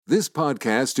This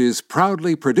podcast is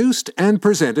proudly produced and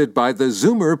presented by the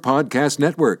Zoomer Podcast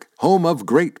Network, home of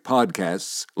great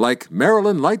podcasts like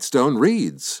Marilyn Lightstone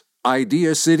Reads,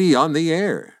 Idea City on the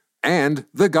Air, and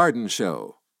The Garden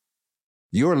Show.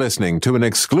 You're listening to an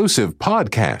exclusive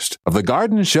podcast of The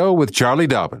Garden Show with Charlie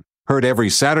Dobbin, heard every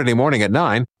Saturday morning at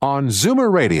 9 on Zoomer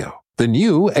Radio, the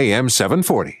new AM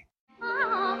 740.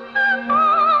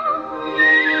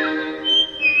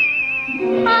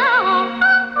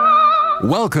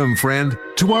 Welcome, friend,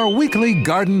 to our weekly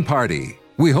garden party.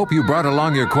 We hope you brought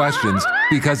along your questions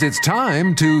because it's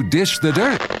time to dish the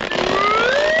dirt.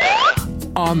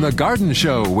 On The Garden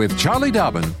Show with Charlie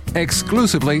Dobbin,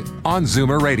 exclusively on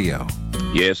Zoomer Radio.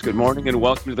 Yes, good morning and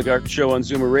welcome to The Garden Show on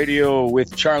Zoomer Radio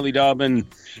with Charlie Dobbin,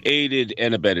 aided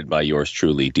and abetted by yours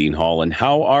truly, Dean Hall. And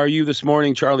how are you this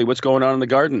morning, Charlie? What's going on in the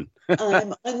garden?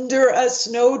 I'm under a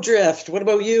snowdrift. What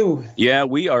about you? Yeah,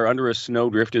 we are under a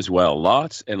snowdrift as well.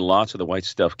 Lots and lots of the white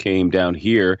stuff came down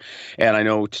here. And I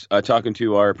know talking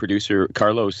to our producer,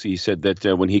 Carlos, he said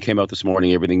that when he came out this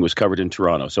morning, everything was covered in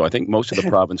Toronto. So I think most of the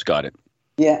province got it.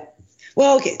 Yeah.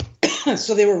 Well, okay.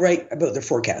 So they were right about their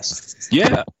forecast.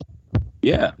 Yeah.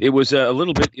 Yeah. It was a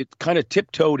little bit, it kind of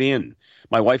tiptoed in.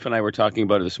 My wife and I were talking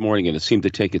about it this morning, and it seemed to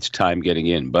take its time getting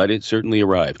in, but it certainly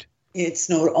arrived. It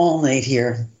snowed all night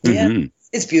here. Yeah,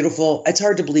 It's beautiful. It's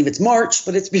hard to believe it's March,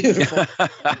 but it's beautiful.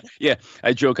 Yeah,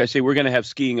 I joke. I say we're going to have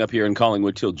skiing up here in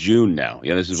Collingwood till June now.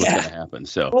 Yeah, this is what's going to happen.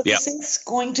 So, well, it's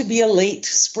going to be a late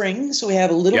spring, so we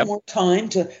have a little more time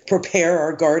to prepare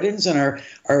our gardens and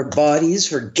our bodies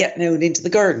for getting out into the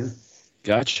garden.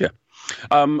 Gotcha.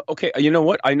 Okay, you know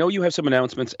what? I know you have some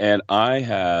announcements, and I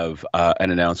have an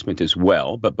announcement as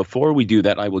well. But before we do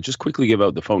that, I will just quickly give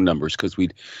out the phone numbers because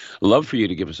we'd love for you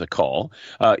to give us a call.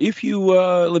 If you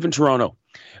live in Toronto,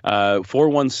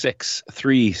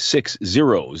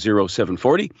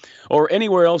 416-360-0740, or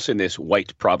anywhere else in this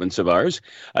white province of ours,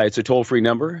 it's a toll-free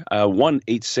number,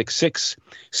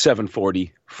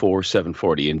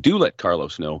 1-866-740-4740. And do let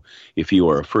Carlos know if you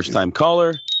are a first-time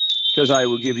caller, because I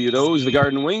will give you those, the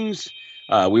garden wings.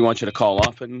 We want you to call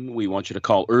often. We want you to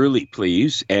call early,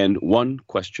 please, and one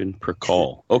question per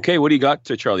call. Okay, what do you got,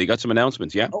 Charlie? You got some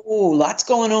announcements, yeah? Oh, lots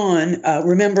going on.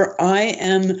 Remember, I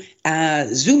am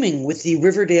Zooming with the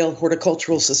Riverdale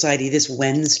Horticultural Society this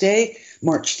Wednesday,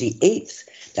 March the 8th.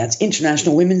 That's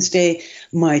International Women's Day.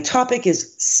 My topic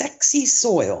is sexy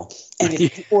soil.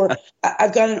 And or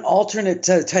I've got an alternate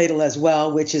title as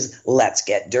well, which is Let's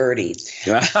Get Dirty.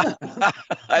 I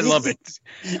love it.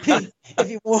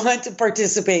 If you want to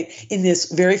participate in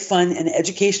this very fun and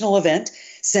educational event,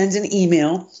 send an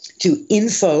email to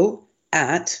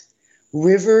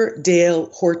info@Riverdale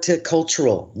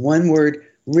Horticultural. One word,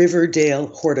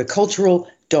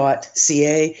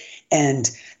 riverdalehorticultural.ca,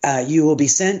 and you will be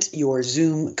sent your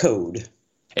Zoom code.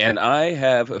 And I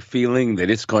have a feeling that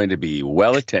it's going to be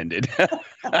well attended.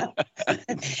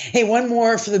 Hey, one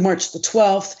more for the March the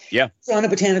 12th. Yeah. Toronto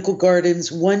Botanical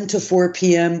Gardens, 1 to 4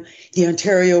 p.m. The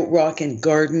Ontario Rock and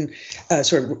Garden,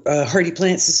 Hardy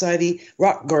Plant Society,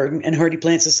 Rock Garden and Hardy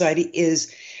Plant Society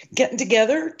is getting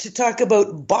together to talk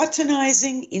about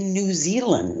botanizing in New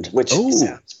Zealand, which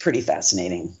sounds pretty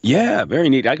fascinating. Yeah, very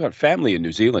neat. I got family in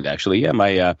New Zealand, actually. Yeah,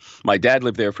 my dad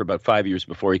lived there for about 5 years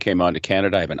before he came on to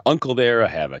Canada. I have an uncle there. I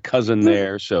have a cousin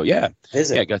there. So, yeah,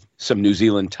 I got some New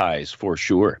Zealand ties for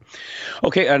sure.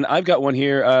 Okay, and I've got one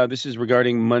here. This is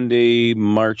regarding Monday,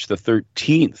 March the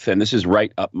 13th, and this is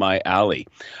right up my alley.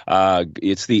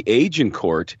 It's the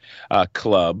Agincourt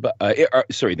Club,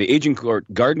 the Agincourt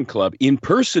Garden Club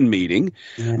in-person meeting.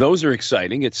 Yeah. Those are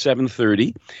exciting. It's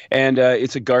 7:30, and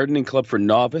it's a gardening club for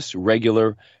novice,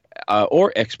 regular,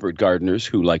 or expert gardeners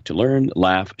who like to learn,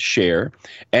 laugh, share,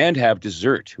 and have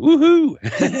dessert. Woohoo!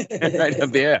 Right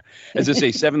up there. As I say,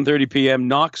 7:30 p.m.,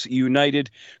 Knox United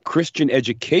Christian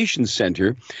Education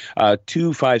Center,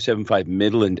 2575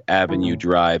 Midland Avenue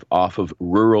Drive off of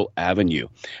Rural Avenue.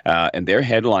 And their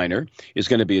headliner is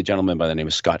going to be a gentleman by the name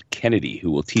of Scott Kennedy,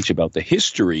 who will teach about the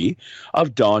history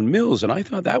of Don Mills. And I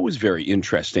thought that was very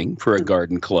interesting for a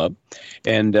garden club.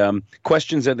 And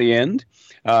questions at the end.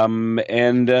 Light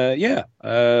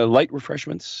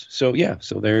refreshments. So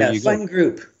there you go. Fun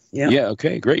group. Yeah. Yeah.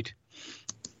 Okay. Great.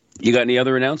 You got any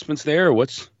other announcements there, or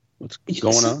what's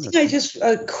going on? I just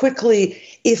quickly,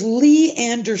 if Lee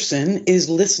Anderson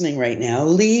is listening right now,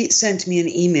 Lee sent me an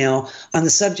email on the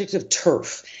subject of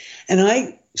turf, and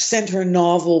I sent her a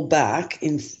novel back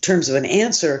in terms of an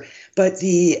answer. But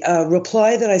the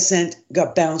reply that I sent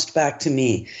got bounced back to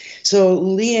me. So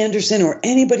Lee Anderson or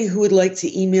anybody who would like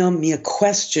to email me a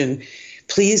question,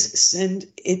 please send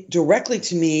it directly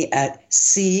to me at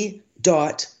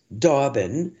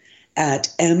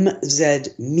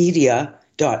c.dobbin@mzmedia.com.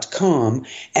 lee@lee.com,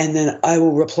 and then I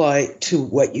will reply to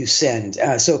what you send.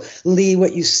 So Lee,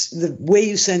 the way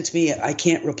you sent me, I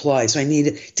can't reply, so I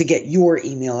need to get your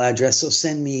email address. So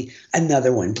send me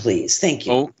another one, please. Thank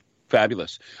you. Oh,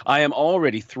 fabulous. I am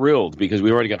already thrilled because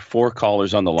we already got 4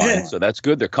 callers on the line, so that's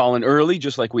good. They're calling early,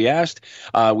 just like we asked.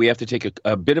 We have to take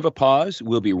a bit of a pause.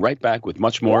 We'll be right back with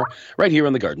much more right here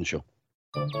on The Garden Show.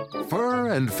 Fur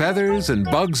and feathers and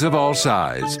bugs of all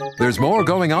size. There's more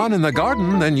going on in the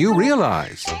garden than you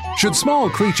realize. Should small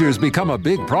creatures become a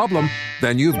big problem,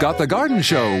 then you've got The Garden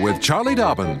Show with Charlie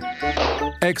Dobbin.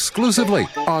 Exclusively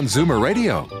on Zoomer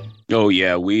Radio. Oh,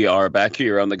 yeah, we are back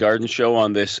here on The Garden Show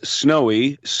on this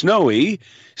snowy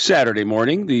Saturday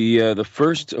morning, the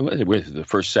first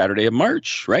Saturday of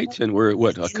March, right? And we're,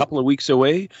 a couple of weeks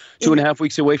away, 2.5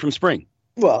 weeks away from spring.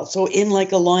 Well, so in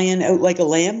like a lion, out like a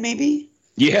lamb, maybe?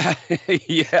 Yeah,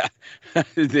 yeah.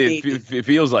 It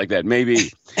feels like that.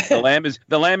 Maybe the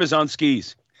lamb is on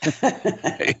skis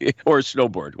or a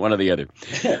snowboard, one or the other.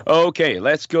 Okay,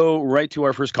 let's go right to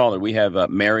our first caller. We have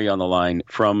Mary on the line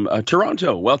from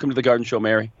Toronto. Welcome to the Garden Show,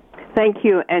 Mary. Thank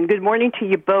you, and good morning to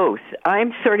you both.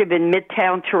 I'm sort of in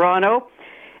Midtown Toronto,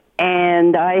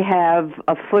 and I have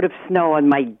a foot of snow on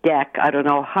my deck. I don't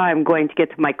know how I'm going to get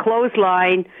to my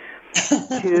clothesline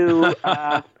to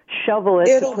shovel it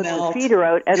to put the feeder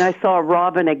out, and I saw a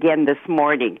robin again this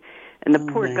morning, and the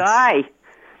poor guy.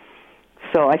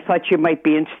 So I thought you might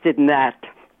be interested in that.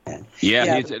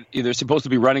 Yeah. They're supposed to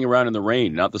be running around in the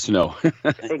rain, not the snow.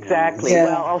 Exactly. Yeah.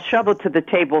 Well, I'll shovel to the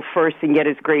table first and get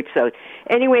his grapes out.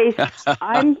 Anyways,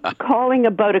 I'm calling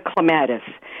about a clematis.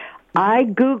 I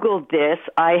Googled this.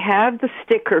 I have the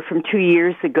sticker from 2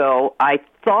 years ago. I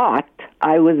thought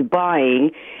I was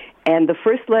buying, and the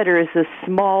first letter is a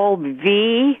small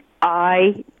VITICELLA,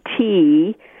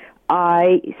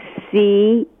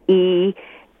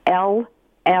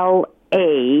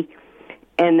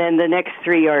 and then the next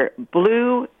 3 are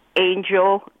Blue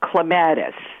Angel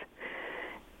Clematis.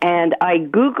 And I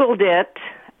Googled it,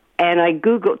 and I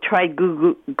tried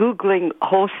Googling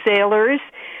wholesalers.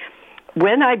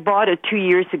 When I bought it 2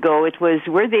 years ago, it was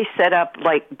where they set up,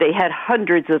 like they had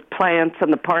hundreds of plants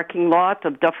on the parking lot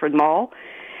of Dufferin Mall,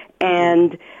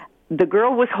 and the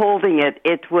girl was holding it.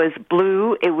 It was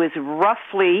blue. It was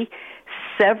roughly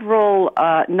several,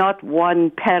 not one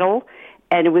petal,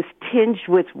 and it was tinged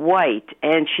with white.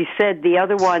 And she said the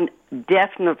other one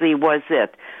definitely was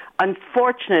it.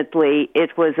 Unfortunately,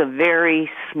 it was a very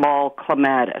small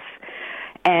clematis.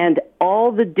 And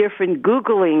all the different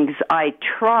Googlings I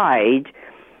tried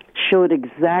showed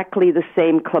exactly the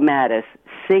same clematis,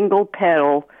 single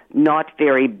petal, not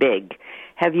very big.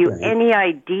 Have you any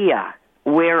idea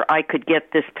where I could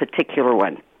get this particular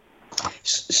one?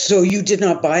 So you did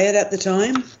not buy it at the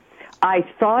time? I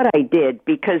thought I did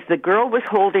because the girl was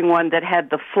holding one that had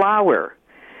the flower,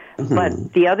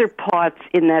 but the other pots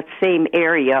in that same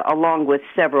area, along with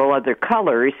several other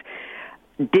colors,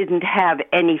 didn't have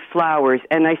any flowers.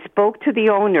 And I spoke to the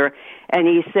owner, and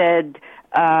he said,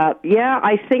 yeah,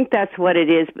 I think that's what it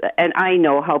is. And I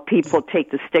know how people take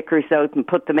the stickers out and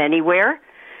put them anywhere.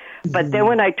 But then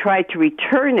when I tried to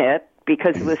return it,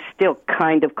 because it was still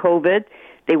kind of COVID,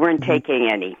 they weren't taking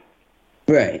any.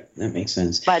 Right, that makes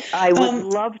sense. But I would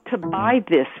love to buy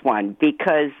this one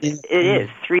because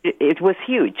it was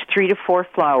huge, 3 to 4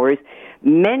 flowers,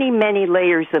 many, many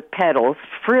layers of petals,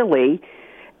 frilly,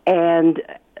 and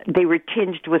they were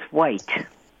tinged with white.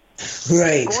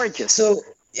 Right. Gorgeous. So,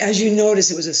 as you notice,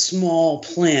 it was a small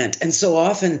plant. And so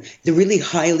often, the really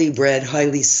highly bred,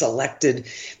 highly selected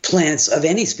plants of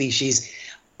any species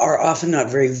are often not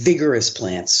very vigorous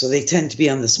plants. So they tend to be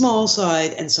on the small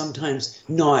side and sometimes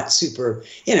not super,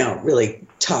 really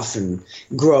tough and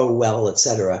grow well,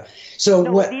 etc. So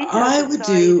what I would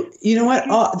do,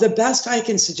 the best I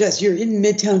can suggest, you're in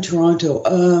Midtown Toronto.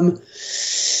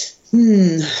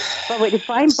 But if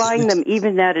I'm buying them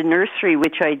even at a nursery,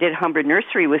 which I did, Humber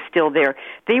Nursery was still there,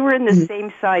 they were in the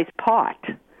same size pot.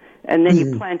 And then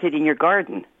you plant it in your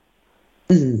garden.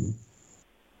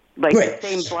 Like the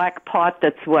same black pot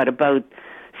that's about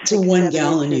it's a 1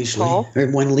 gallon usually, or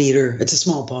 1 liter. It's a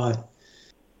small pot.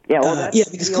 Yeah,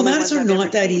 because clematis are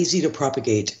not that easy to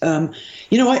propagate.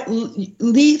 You know what?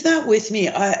 Leave that with me.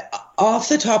 Off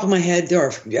the top of my head, there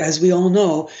are, as we all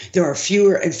know, there are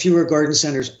fewer and fewer garden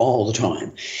centers all the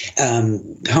time.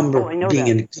 Humber being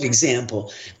an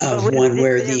example of one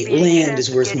where the land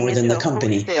is worth more than the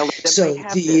company. So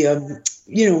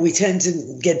we tend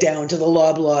to get down to the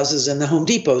Loblawses and the Home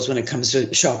Depots when it comes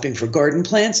to shopping for garden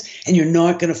plants, and you're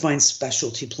not going to find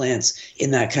specialty plants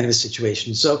in that kind of a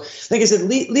situation. So, like I said,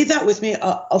 leave that with me.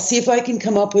 I'll see if I can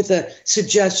come up with a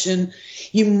suggestion.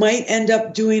 You might end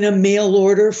up doing a mail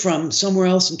order from somewhere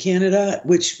else in Canada,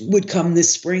 which would come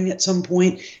this spring at some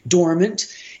point, dormant,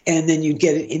 and then you'd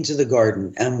get it into the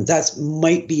garden. That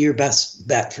might be your best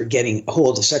bet for getting a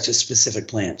hold of such a specific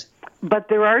plant. But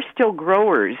there are still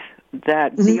growers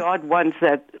that the odd ones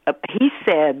that he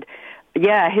said,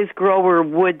 his grower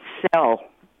would sell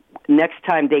next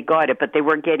time they got it, but they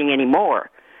weren't getting any more.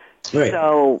 Right.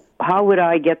 So how would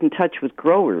I get in touch with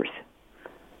growers?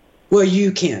 Well,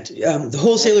 you can't. The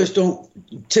wholesalers don't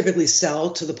typically sell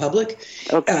to the public.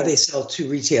 Okay. They sell to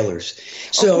retailers.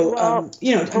 So, I'm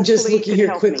just looking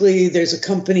here quickly. Me. There's a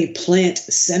company,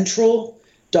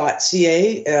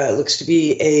 plantcentral.ca. Looks to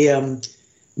be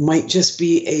might just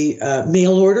be a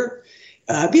mail order.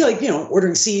 Be like,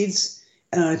 ordering seeds,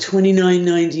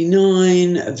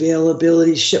 $29.99,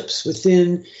 availability ships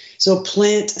within. So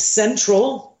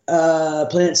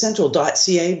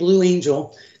plantcentral.ca, Blue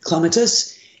Angel,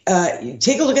 Clematis.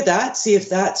 Take a look at that, see if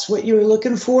that's what you're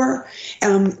looking for.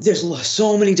 There's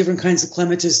so many different kinds of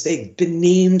clematis. They've been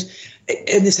named,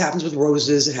 and this happens with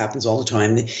roses. It happens all the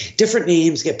time. Different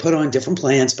names get put on different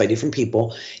plants by different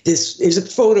people. There's a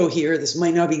photo here. This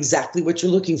might not be exactly what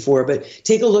you're looking for, but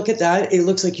take a look at that. It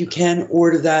looks like you can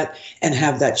order that and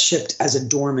have that shipped as a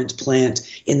dormant plant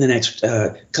in the next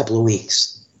couple of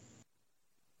weeks.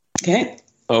 Okay.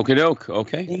 Okie doke.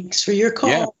 Okay. Thanks for your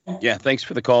call. Yeah. Thanks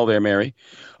for the call there, Mary.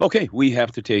 Okay, we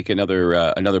have to take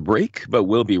another break, but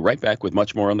we'll be right back with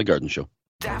much more on The Garden Show.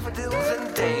 Daffodils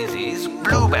and daisies,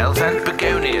 bluebells and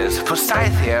begonias,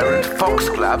 forsythia and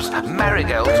foxgloves,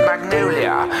 marigolds,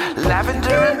 magnolia, lavender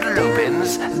and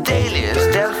lupins,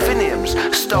 dahlias, delphiniums,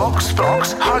 stalks,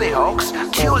 phlox, hollyhocks,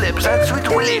 tulips and sweet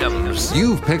williams.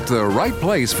 You've picked the right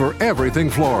place for everything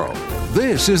floral.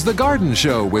 This is The Garden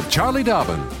Show with Charlie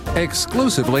Dobbin,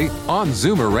 exclusively on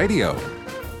Zoomer Radio.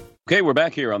 Okay, we're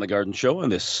back here on The Garden Show on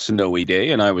this snowy day,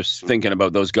 and I was thinking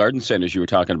about those garden centers you were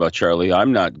talking about, Charlie.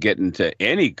 I'm not getting to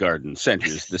any garden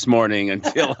centers this morning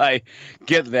until I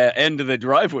get the end of the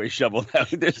driveway shoveled out.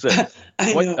 There's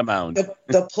quite a mound.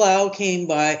 The plow came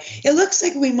by. It looks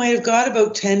like we might have got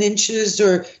about 10 inches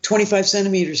or 25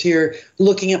 centimeters here,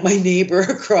 looking at my neighbor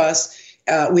across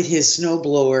with his snow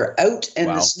blower out, and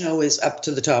the snow is up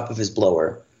to the top of his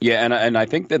blower. Yeah, and I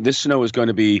think that this snow is going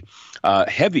to be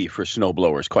heavy for snow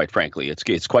blowers, quite frankly.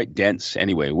 It's quite dense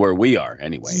anyway, where we are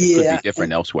anyway. It could be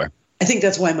different elsewhere. I think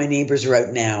that's why my neighbors are out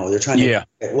now. They're trying to,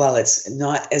 it's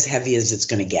not as heavy as it's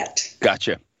going to get.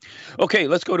 Gotcha. Okay,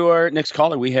 let's go to our next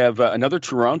caller. We have another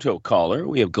Toronto caller.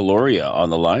 We have Gloria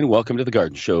on the line. Welcome to The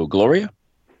Garden Show. Gloria?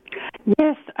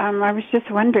 Yes, I was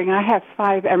just wondering. I have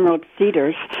 5 emerald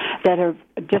cedars that are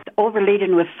just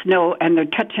overladen with snow, and they're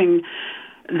touching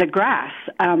the grass.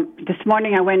 This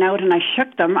morning I went out and I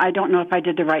shook them. I don't know if I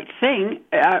did the right thing.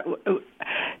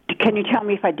 Can you tell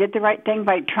me if I did the right thing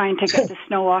by trying to get the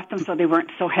snow off them so they weren't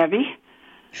so heavy?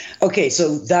 Okay,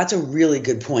 so that's a really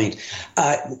good point.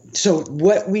 So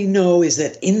what we know is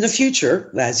that in the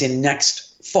future, as in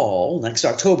next fall, next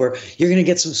October, you're going to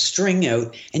get some string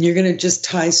out, and you're going to just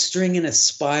tie string in a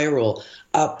spiral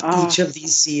up each of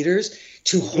these cedars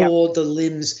to hold the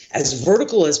limbs as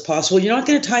vertical as possible. You're not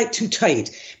going to tie it too tight,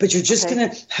 but you're just going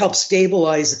to help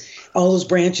stabilize all those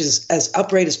branches as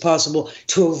upright as possible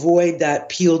to avoid that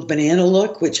peeled banana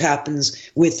look, which happens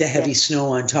with the heavy snow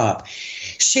on top.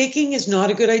 Shaking is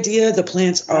not a good idea. The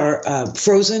plants are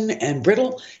frozen and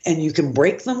brittle, and you can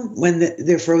break them when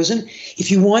they're frozen.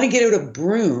 If you want to get out a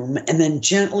broom and then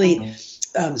gently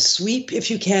sweep if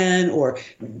you can, or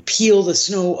peel the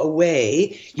snow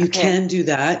away, you can do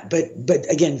that, but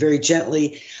again, very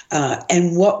gently.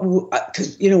 And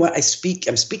because you know what, I'm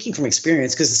speaking from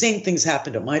experience, because the same things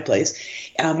happened at my place.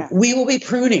 We will be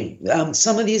pruning.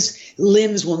 Some of these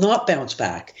limbs will not bounce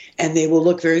back, and they will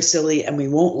look very silly, and we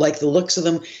won't like the looks of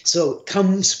them. So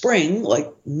come spring,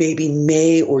 like maybe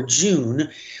May or June,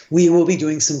 we will be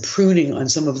doing some pruning on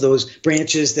some of those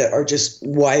branches that are just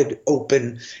wide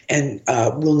open and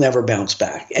will never bounce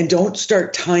back. And don't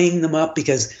start tying them up,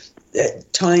 because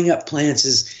tying up plants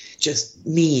is just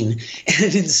mean.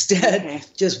 And instead,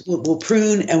 just we'll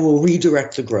prune and we'll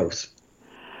redirect the growth.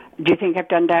 Do you think I've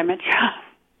done damage?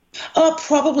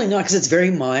 Probably not, because it's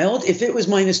very mild. If it was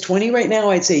 -20 right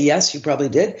now, I'd say yes, you probably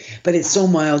did. But it's so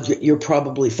mild, you're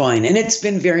probably fine. And it's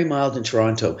been very mild in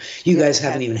Toronto. You guys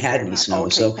haven't even had any snow,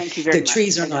 so the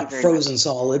trees are not frozen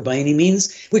solid by any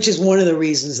means, which is one of the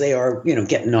reasons they are,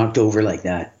 getting knocked over like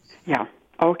that. Yeah.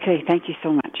 Okay. Thank you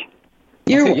so much.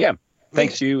 You're welcome.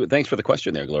 Thanks for the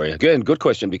question there, Gloria. Good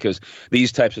question, because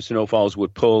these types of snowfalls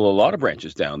would pull a lot of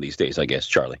branches down these days, I guess,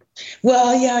 Charlie.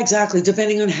 Well, yeah, exactly.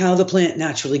 Depending on how the plant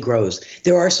naturally grows.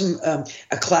 There are some,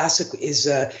 a classic is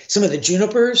some of the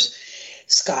junipers.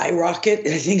 Skyrocket,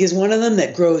 I think, is one of them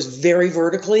that grows very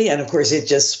vertically. And of course, it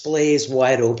just splays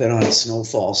wide open on a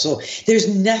snowfall. So there's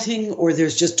netting or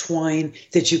there's just twine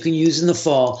that you can use in the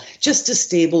fall just to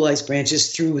stabilize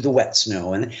branches through the wet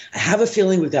snow. And I have a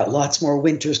feeling we've got lots more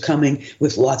winters coming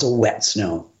with lots of wet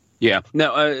snow. Yeah.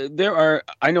 Now, I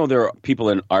know there are people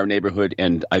in our neighborhood,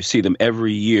 and I see them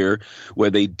every year,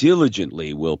 where they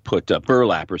diligently will put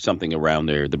burlap or something around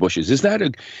the bushes. Is that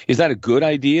a good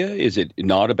idea? Is it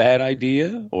not a bad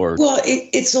idea? Or well,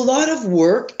 it's a lot of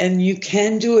work, and you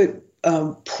can do it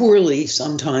poorly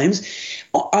sometimes.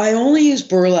 I only use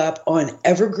burlap on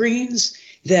evergreens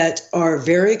that are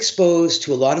very exposed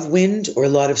to a lot of wind or a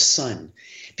lot of sun,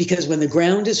 because when the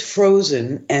ground is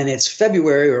frozen and it's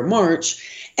February or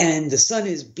March, and the sun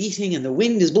is beating and the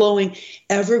wind is blowing,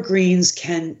 evergreens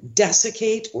can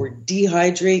desiccate or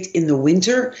dehydrate in the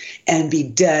winter and be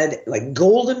dead, like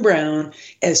golden brown,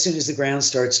 as soon as the ground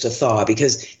starts to thaw,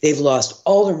 because they've lost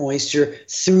all their moisture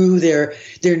through their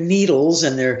needles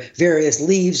and their various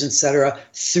leaves, etc.,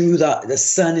 through the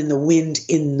sun and the wind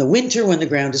in the winter when the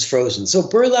ground is frozen. So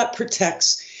burlap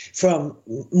protects from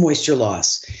moisture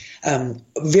loss.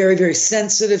 Very, very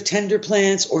sensitive, tender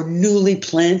plants or newly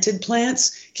planted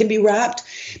plants can be wrapped.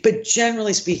 But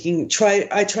generally speaking,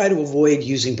 I try to avoid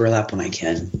using burlap when I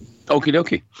can. Okie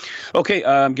dokie. Okay,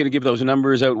 I'm going to give those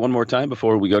numbers out one more time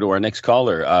before we go to our next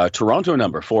caller. Toronto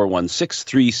number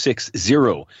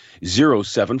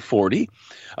 416-360-0740.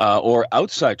 Or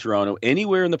outside Toronto,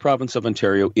 anywhere in the province of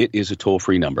Ontario, it is a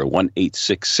toll-free number,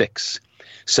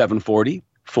 1-866-740.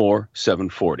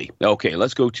 4740. Okay,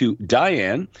 let's go to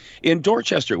Diane in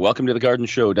Dorchester. Welcome to the Garden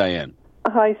Show, Diane.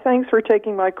 Hi, thanks for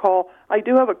taking my call. I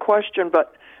do have a question,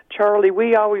 but Charlie,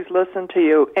 we always listen to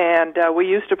you, and we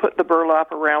used to put the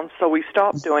burlap around, so we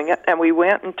stopped doing it, and we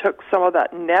went and took some of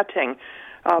that netting,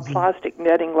 plastic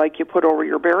netting like you put over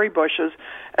your berry bushes,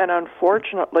 and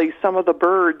unfortunately, some of the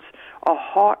birds, a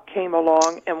hawk came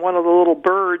along, and one of the little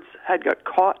birds had got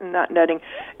caught in that netting,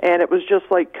 and it was just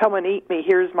like, come and eat me,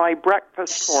 here's my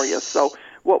breakfast for you. So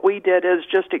what we did is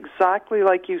just exactly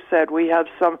like you said. We have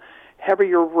some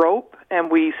heavier rope, and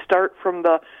we start from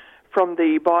the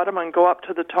bottom and go up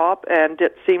to the top, and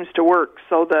it seems to work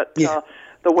so that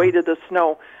the weight of the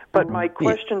snow. But my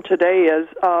question today is,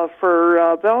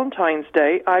 for Valentine's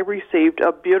Day, I received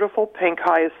a beautiful pink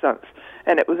hyacinth,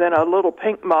 and it was in a little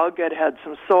pink mug. It had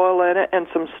some soil in it and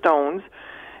some stones,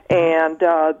 and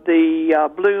the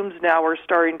blooms now are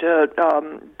starting to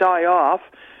die off.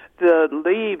 The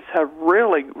leaves have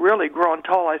really, really grown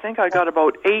tall. I think I got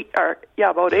about eight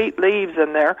leaves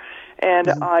in there, and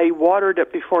I watered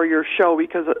it before your show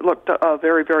because it looked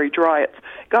very, very dry. It's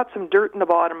got some dirt in the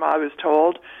bottom, I was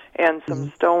told, and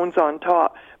some stones on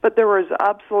top. But there was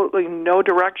absolutely no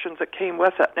directions that came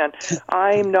with it. And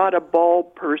I'm not a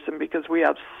bulb person because we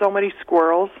have so many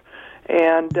squirrels,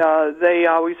 and they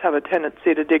always have a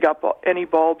tendency to dig up any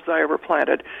bulbs I ever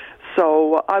planted.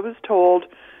 So I was told,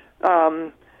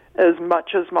 as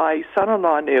much as my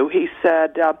son-in-law knew, he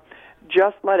said,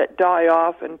 just let it die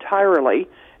off entirely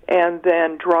and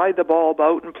then dry the bulb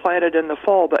out and plant it in the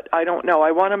fall. But I don't know.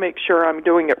 I want to make sure I'm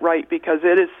doing it right because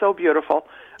it is so beautiful.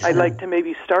 I'd like to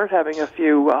maybe start having a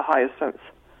few hyacinths.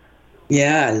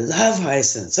 Yeah, I love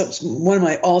hyacinths. That's one of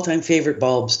my all-time favorite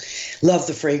bulbs. Love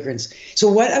the fragrance.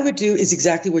 So what I would do is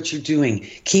exactly what you're doing.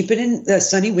 Keep it in a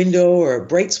sunny window or a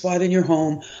bright spot in your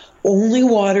home. Only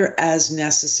water as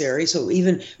necessary. So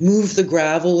even move the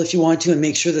gravel if you want to and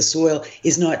make sure the soil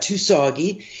is not too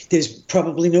soggy. There's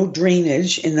probably no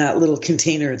drainage in that little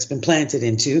container it's been planted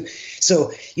into.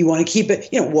 So you want to keep it,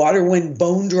 water when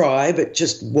bone dry, but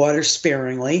just water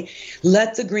sparingly.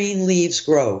 Let the green leaves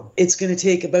grow. It's going to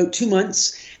take about 2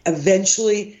 months.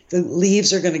 Eventually, the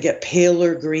leaves are going to get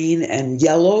paler green and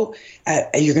yellow.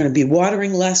 You're going to be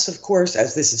watering less, of course,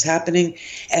 as this is happening,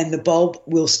 and the bulb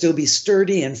will still be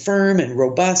sturdy and firm and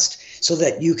robust so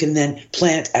that you can then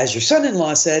plant, as your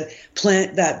son-in-law said,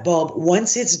 plant that bulb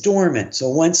once it's dormant. So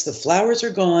once the flowers are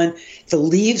gone, the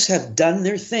leaves have done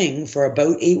their thing for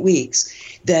about 8 weeks,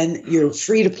 then you're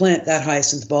free to plant that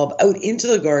hyacinth bulb out into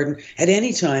the garden at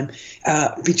any time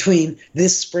between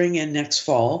this spring and next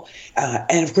fall.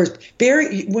 And of course,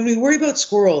 when we worry about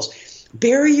squirrels,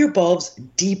 bury your bulbs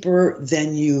deeper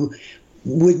than you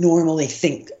would normally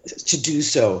think to do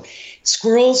so.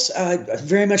 Squirrels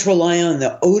very much rely on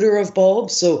the odor of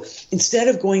bulbs. So instead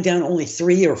of going down only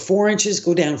 3 or 4 inches,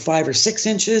 go down 5 or 6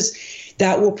 inches.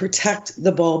 That will protect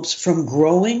the bulbs from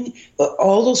growing.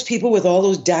 All those people with all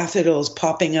those daffodils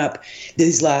popping up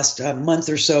these last month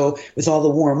or so with all the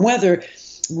warm weather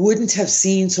wouldn't have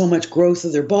seen so much growth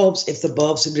of their bulbs if the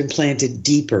bulbs had been planted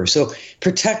deeper. So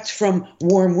protect from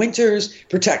warm winters,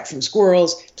 protect from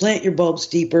squirrels, plant your bulbs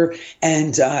deeper,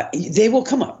 and they will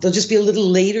come up. They'll just be a little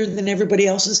later than everybody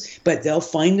else's, but they'll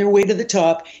find their way to the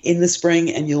top in the spring,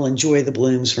 and you'll enjoy the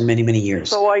blooms for many, many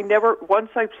years. So once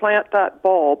I plant that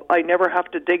bulb, I never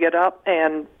have to dig it up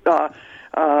and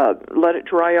let it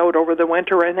dry out over the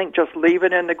winter or anything. Just leave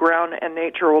it in the ground, and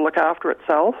nature will look after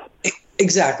itself.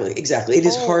 Exactly. It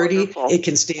is hardy. Wonderful. It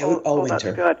can stay out all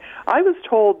winter. That's good. I was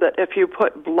told that if you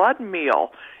put blood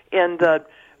meal in the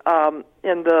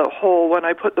hole when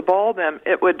I put the bulb in,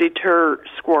 it would deter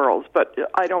squirrels. But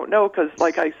I don't know because,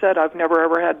 like I said, I've never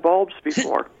ever had bulbs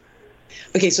before.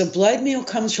 Okay, so blood meal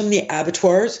comes from the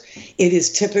abattoirs. It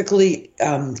is typically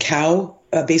cow,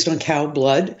 based on cow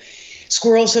blood. Most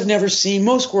squirrels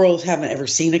haven't ever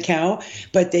seen a cow,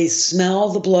 but they smell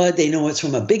the blood. They know it's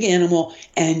from a big animal.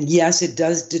 And yes, it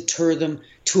does deter them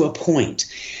to a point.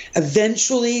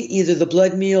 Eventually, either the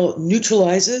blood meal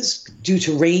neutralizes due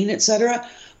to rain, etc.,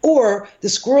 or the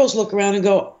squirrels look around and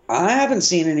go, I haven't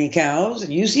seen any cows.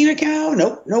 Have you seen a cow?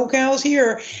 Nope, no cows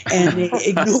here. And they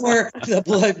ignore the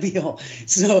blood meal.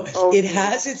 So It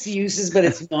has its uses, but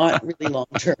it's not really long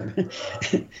term.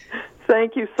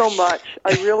 Thank you so much.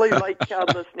 I really like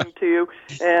listening to you,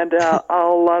 and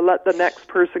I'll let the next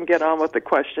person get on with the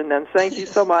question then. Thank you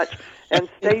so much, and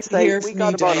stay safe. We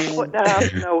got about 1.5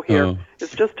 foot snow here. Oh.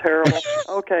 It's just terrible.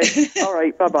 Okay. All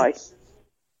right. Bye-bye.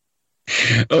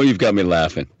 Oh, you've got me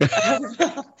laughing.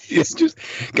 It's just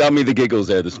got me the giggles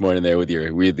there this morning there with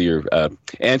your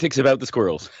antics about the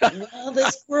squirrels. Well, the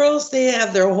squirrels, they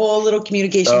have their whole little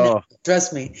communication network,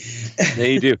 trust me.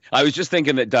 They do. I was just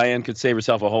thinking that Diane could save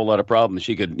herself a whole lot of problems.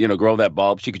 She could, grow that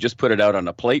bulb. She could just put it out on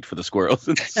a plate for the squirrels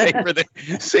and save her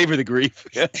the grief.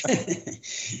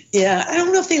 Yeah, I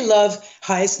don't know if they love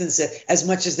hyacinths as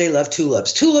much as they love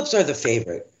tulips. Tulips are the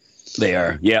favorite. They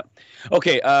are, yeah.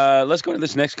 Okay, let's go to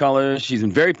this next caller. She's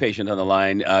been very patient on the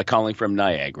line, calling from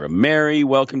Niagara. Mary,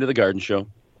 welcome to the Garden Show.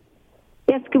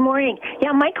 Yes, good morning.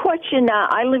 Yeah, my question,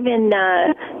 I live in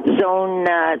Zone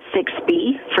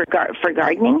 6B for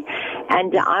gardening,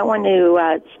 and I want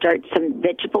to start some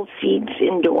vegetable seeds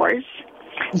indoors.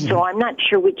 Mm-hmm. So I'm not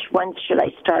sure which ones should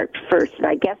I start first.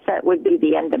 I guess that would be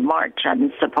the end of March,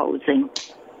 I'm supposing.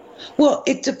 Well,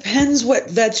 it depends what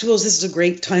vegetables. This is a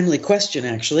great timely question,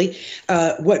 actually.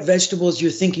 What vegetables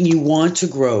you're thinking you want to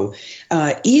grow.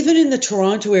 Even in the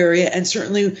Toronto area, and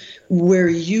certainly where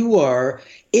you are,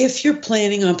 if you're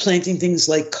planning on planting things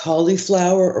like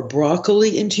cauliflower or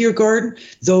broccoli into your garden,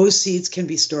 those seeds can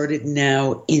be started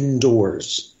now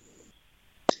indoors.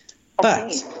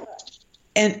 Okay. But,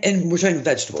 and we're talking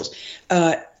vegetables.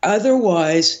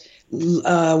 Otherwise,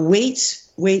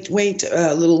 wait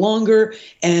a little longer.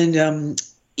 And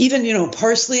even,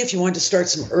 parsley, if you want to start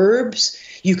some herbs,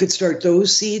 you could start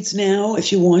those seeds now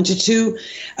if you wanted to.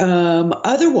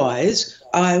 Otherwise,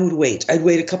 I would wait. I'd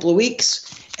wait a couple of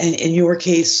weeks. And in your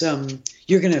case,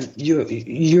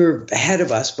 you're ahead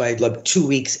of us by like 2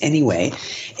 weeks anyway.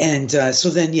 And so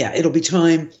then, it'll be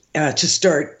time to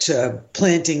start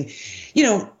planting,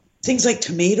 things like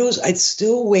tomatoes. I'd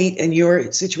still wait in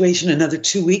your situation another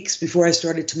 2 weeks before I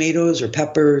started tomatoes or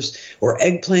peppers or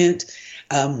eggplant.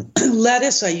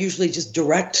 Lettuce, I usually just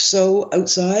direct sow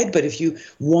outside, but if you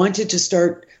wanted to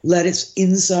start lettuce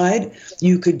inside,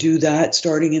 you could do that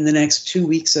starting in the next 2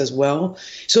 weeks as well.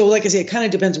 So like I say, it kind of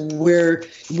depends where,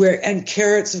 and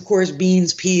carrots, of course,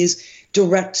 beans, peas,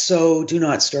 direct sow, do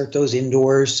not start those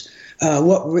indoors.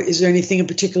 Is there anything in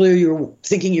particular you're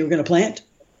thinking you were going to plant?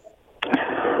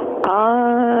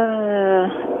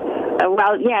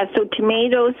 Well, yeah, so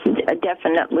tomatoes,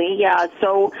 definitely, yeah.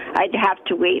 So I'd have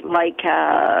to wait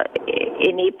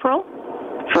in April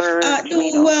for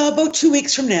tomatoes. Well, about 2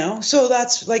 weeks from now. So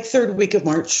that's like third week of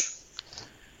March.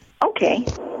 Okay.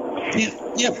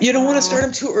 Yeah. You don't want to start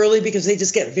them too early because they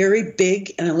just get very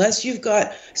big. And unless you've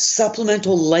got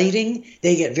supplemental lighting,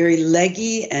 they get very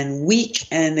leggy and weak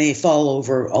and they fall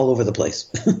over all over the place.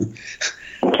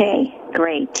 Okay,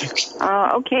 great.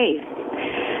 Okay.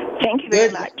 Thank you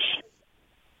very much.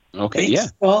 Okay,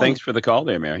 thanks. Thanks for the call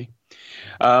there, Mary.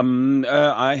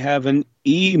 I have an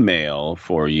email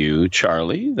for you,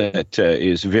 Charlie, that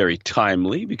is very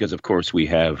timely because, of course, we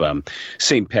have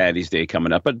St. Paddy's Day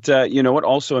coming up. But you know what?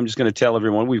 Also, I'm just going to tell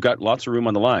everyone we've got lots of room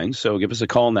on the line, so give us a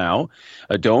call now.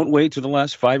 Don't wait to the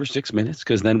last 5 or 6 minutes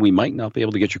because then we might not be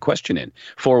able to get your question in.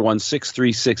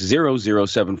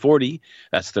 416-360-0740.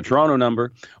 That's the Toronto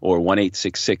number, or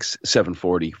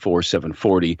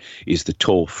 1-866-740-4740 is the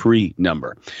toll-free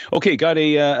number. Okay, got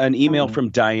an email from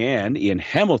Diane in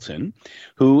Hamilton,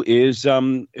 who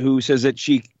says that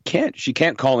she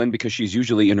can't call in because she's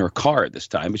usually in her car at this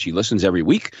time, but she listens every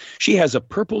week. She has a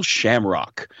purple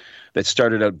shamrock that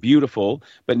started out beautiful,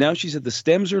 but now she said the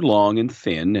stems are long and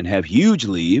thin and have huge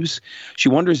leaves. She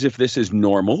wonders if this is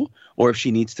normal or if she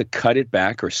needs to cut it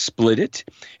back or split it.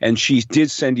 And she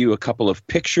did send you a couple of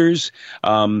pictures.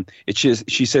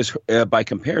 She says, by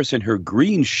comparison, her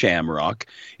green shamrock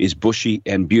is bushy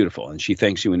and beautiful, and she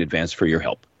thanks you in advance for your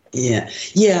help. Yeah.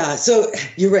 So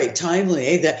you're right,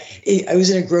 timely. I was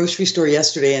in a grocery store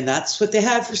yesterday, and that's what they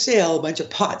had for sale, a bunch of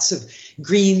pots of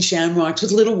green shamrocks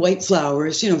with little white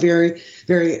flowers, very,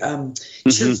 very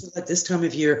cheerful at this time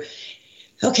of year.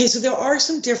 Okay, so there are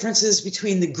some differences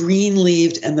between the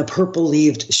green-leaved and the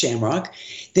purple-leaved shamrock.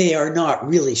 They are not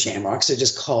really shamrocks; they're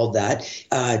just called that.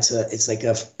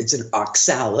 It's an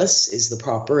oxalis is the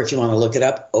proper, if you want to look it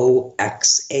up,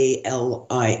 Oxalis.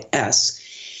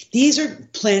 These are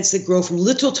plants that grow from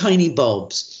little tiny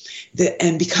bulbs.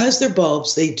 And because they're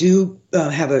bulbs, they do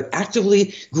have an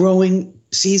actively growing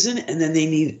season, and then they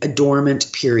need a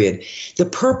dormant period. The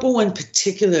purple one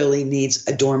particularly needs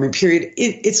a dormant period.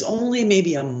 It's only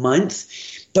maybe a month.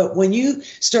 But when you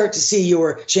start to see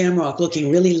your shamrock looking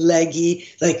really leggy,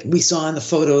 like we saw in the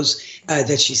photos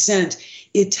that she sent,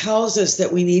 it tells us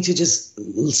that we need to just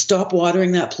stop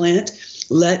watering that plant,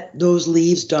 let those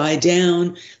leaves die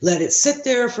down, let it sit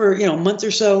there for a month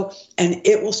or so, and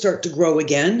it will start to grow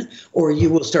again, or you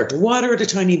will start to water it a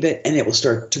tiny bit and it will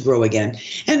start to grow again.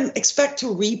 And expect to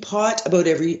repot about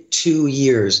every 2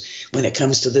 years when it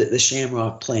comes to the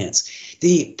shamrock plants.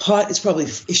 The pot is probably,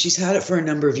 if she's had it for a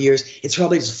number of years, it's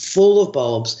probably just full of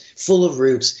bulbs, full of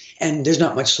roots, and there's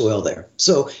not much soil there.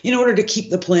 So in order to keep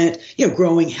the plant,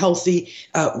 growing healthy,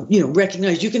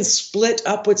 recognize you can split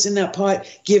up what's in that pot,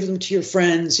 give them to your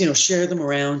friends, share them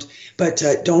around, but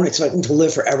don't expect them to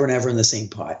live forever and ever in the same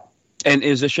pot. And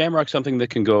is the shamrock something that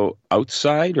can go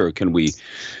outside, or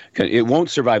it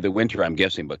won't survive the winter, I'm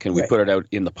guessing, but can we put it out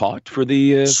in the pot for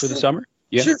the summer?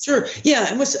 Yeah. Sure. Yeah,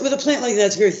 and with a plant like that,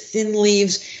 it's very thin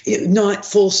leaves, not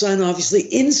full sun, obviously.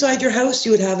 Inside your house,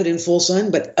 you would have it in full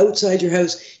sun, but outside your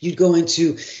house, you'd go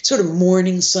into sort of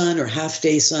morning sun or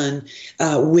half-day sun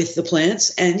with the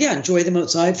plants. And yeah, enjoy them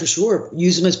outside for sure.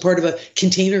 Use them as part of a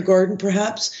container garden,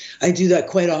 perhaps. I do that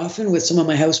quite often with some of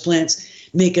my houseplants.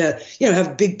 Make have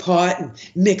a big pot and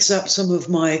mix up some of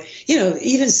my,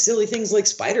 even silly things like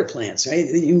spider plants, right?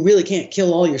 You really can't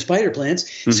kill all your spider plants.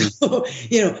 Mm-hmm. So,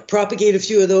 propagate a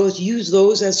few of those, use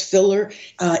those as filler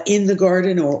in the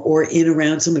garden or in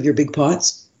around some of your big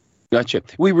pots. Gotcha.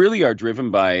 We really are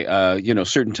driven by,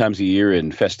 certain times of year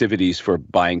and festivities for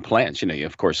buying plants.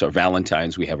 Of course, our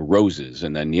Valentine's, we have roses.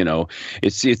 And then,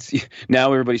 it's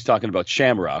now everybody's talking about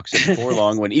shamrocks. And before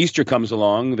long, when Easter comes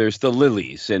along, there's the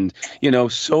lilies. And,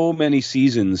 so many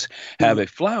seasons have a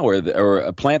flower or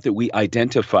a plant that we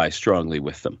identify strongly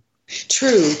with them.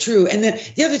 True. And then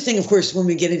the other thing, of course, when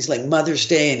we get into like Mother's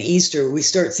Day and Easter, we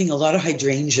start seeing a lot of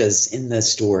hydrangeas in the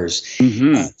stores,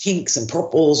 pinks and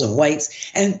purples and whites,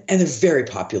 and they're very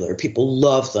popular. People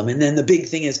love them. And then the big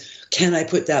thing is, can I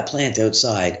put that plant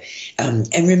outside? And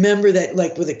remember that,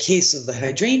 like with a case of the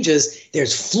hydrangeas,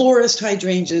 there's florist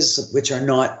hydrangeas, which are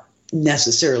not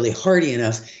necessarily hardy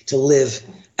enough to live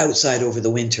outside over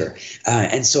the winter.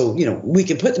 And so, we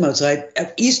can put them outside.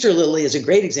 Easter lily is a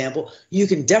great example. You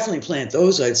can definitely plant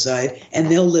those outside and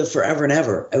they'll live forever and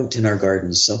ever out in our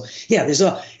gardens. So yeah,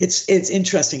 it's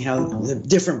interesting how the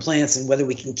different plants and whether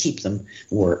we can keep them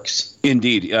works.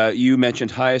 Indeed. You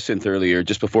mentioned hyacinth earlier,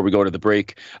 just before we go to the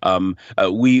break.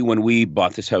 When we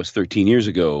bought this house 13 years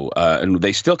ago, and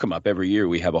they still come up every year,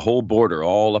 we have a whole border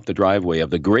all up the driveway of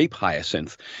the grape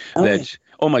hyacinth that...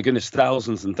 Oh my goodness,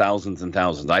 thousands and thousands and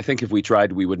thousands. I think if we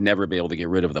tried, we would never be able to get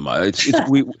rid of them.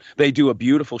 They do a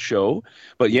beautiful show,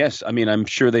 but yes, I'm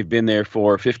sure they've been there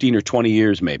for 15 or 20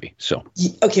 years maybe. So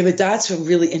okay, but that's a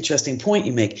really interesting point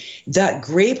you make. That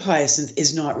grape hyacinth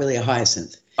is not really a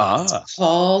hyacinth. It's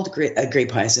called a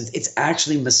grape hyacinth. It's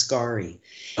actually Muscari.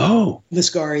 Oh,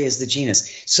 Muscari is the genus.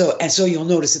 So you'll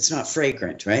notice it's not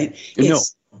fragrant, right?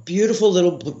 beautiful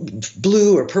little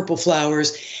blue or purple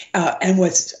flowers. And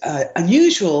what's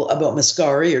unusual about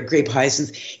muscari or grape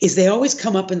hyacinth is they always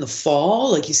come up in the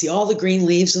fall. Like you see all the green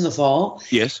leaves in the fall.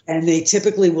 Yes. And they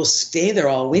typically will stay there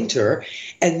all winter.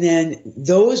 And then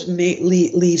those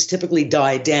leaves typically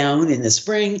die down in the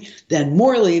spring. Then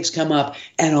more leaves come up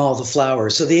and all the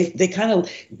flowers. So they kind of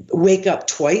wake up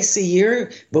twice a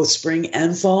year, both spring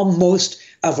and fall. Most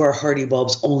of our hardy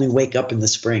bulbs only wake up in the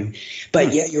spring.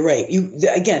 But yeah, you're right.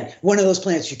 Again, one of those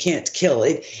plants you can't kill.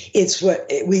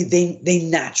 They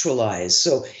naturalize.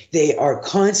 So they are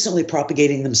constantly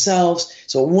propagating themselves.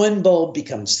 So one bulb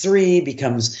becomes 3,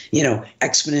 becomes,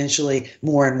 exponentially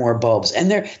more and more bulbs. And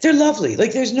they're lovely.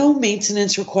 Like there's no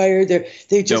maintenance required.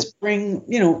 They just bring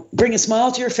a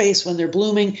smile to your face when they're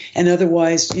blooming, and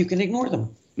otherwise you can ignore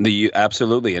them.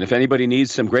 Absolutely. And if anybody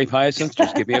needs some grape hyacinths,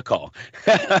 just give me a call.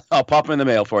 I'll pop them in the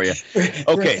mail for you.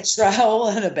 Okay. A trowel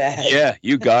and a bag. Yeah,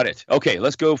 you got it. Okay,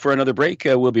 let's go for another break.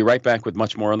 We'll be right back with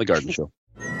much more on The Garden Show.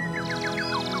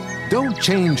 Don't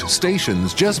change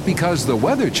stations just because the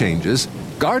weather changes.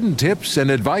 Garden tips and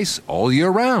advice all year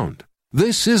round.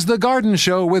 This is The Garden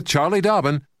Show with Charlie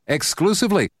Dobbin,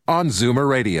 exclusively on Zoomer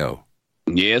Radio.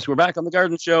 Yes, we're back on The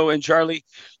Garden Show. And Charlie,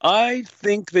 I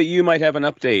think that you might have an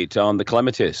update on the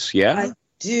clematis, yeah? I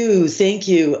do. Thank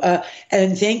you.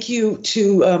 And thank you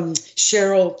to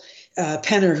Cheryl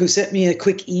Penner, who sent me a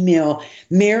quick email.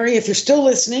 Mary, if you're still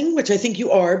listening, which I think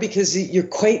you are because you're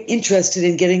quite interested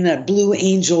in getting that blue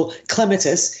angel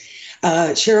clematis,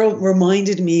 Cheryl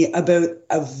reminded me about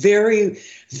a very,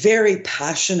 very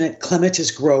passionate clematis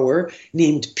grower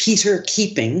named Peter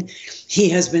Keeping. He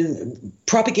has been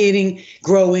propagating,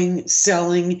 growing,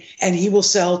 selling, and he will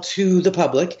sell to the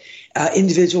public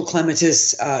individual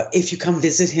clematis if you come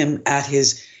visit him at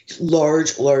his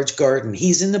large garden.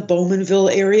 He's in the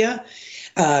Bowmanville area.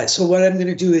 So what I'm going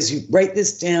to do is you write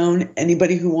this down.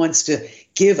 Anybody who wants to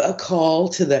give a call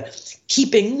to the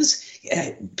Keepings,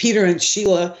 Peter and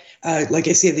Sheila, like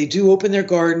I say, they do open their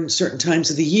garden certain times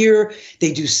of the year.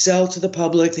 They do sell to the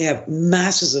public. They have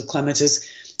masses of clematis.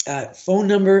 Phone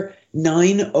number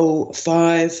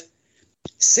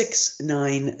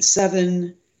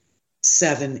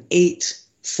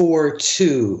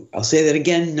 905-697-7842. I'll say that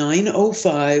again,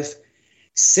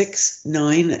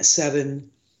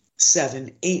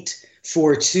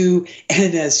 905-697-7842.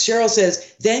 And as Cheryl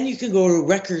says, then you can go to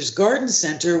Recker's Garden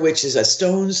Center, which is a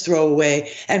stone's throw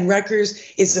away. And Recker's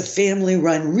is a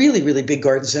family-run, really, really big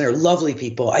garden center. Lovely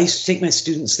people. I used to take my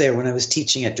students there when I was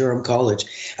teaching at Durham College.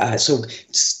 So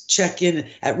check in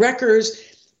at Recker's,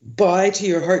 buy to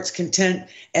your heart's content,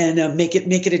 and make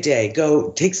it a day.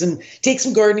 Go take some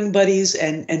gardening buddies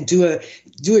and do a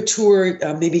tour.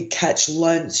 Maybe catch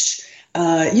lunch,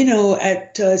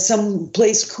 at some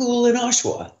place cool in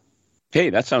Oshawa. Hey,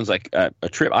 that sounds like a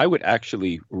trip. I would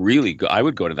actually really go. I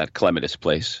would go to that clematis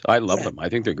place. I love them. I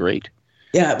think they're great.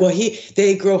 Yeah, well,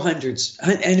 they grow hundreds.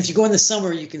 And if you go in the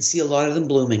summer, you can see a lot of them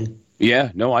blooming.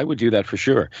 Yeah, no, I would do that for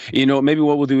sure. Maybe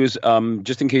what we'll do is,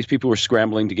 just in case people were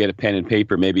scrambling to get a pen and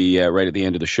paper, maybe right at the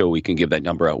end of the show, we can give that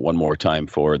number out one more time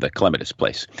for the clematis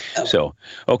place. Oh. So,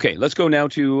 okay, let's go now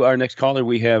to our next caller.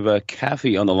 We have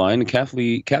Kathy on the line.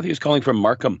 Kathy is calling from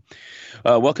Markham.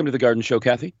 Welcome to the Garden Show,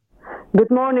 Kathy. Good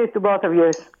morning to both of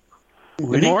you.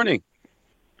 Good morning.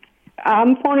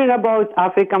 I'm phoning about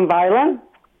African violet.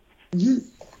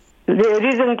 Mm-hmm.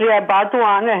 Recently I bought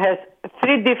one. It has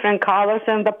 3 different colors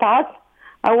in the pot.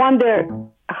 I wonder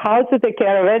how to take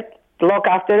care of it, look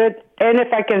after it, and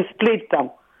if I can split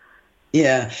them.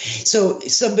 Yeah. So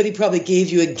somebody probably gave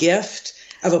you a gift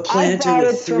of a planter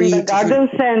with 3 from the garden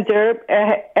center.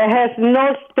 It has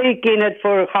no stick in it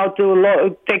for how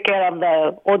to take care of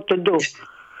what to do.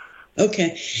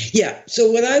 Okay. Yeah. So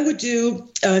what I would do,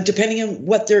 depending on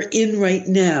what they're in right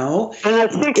now. And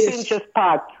a 6 inches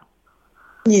pot.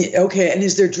 Yeah. Okay. And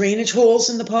is there drainage holes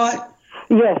in the pot?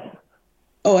 Yes.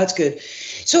 Oh, that's good.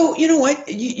 So you know what?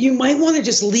 You might want to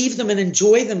just leave them and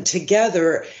enjoy them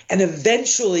together, and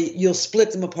eventually you'll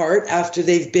split them apart after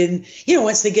they've been,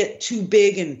 once they get too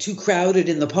big and too crowded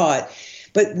in the pot.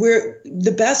 But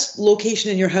the best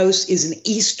location in your house is an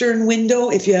eastern window.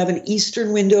 If you have an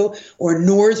eastern window or a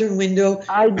northern window.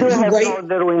 I do have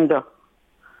northern window.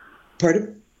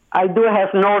 Pardon? I do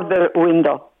have northern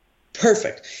window.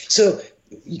 Perfect. So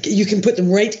you can put them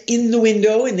right in the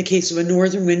window in the case of a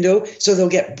northern window. So they'll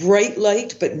get bright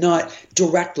light, but not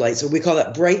direct light. So we call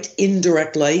that bright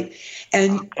indirect light.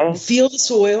 And feel the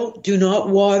soil. Do not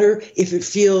water if it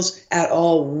feels at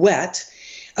all wet.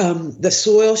 The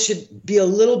soil should be a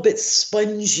little bit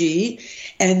spongy,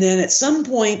 and then at some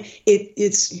point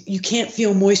you can't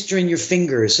feel moisture in your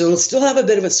fingers. So it'll still have a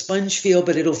bit of a sponge feel,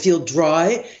 but it'll feel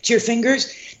dry to your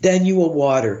fingers. Then you will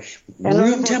water.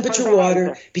 Room temperature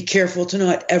water. Be careful to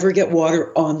not ever get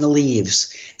water on the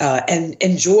leaves. And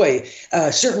enjoy.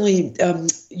 Certainly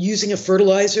using a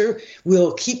fertilizer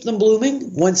will keep them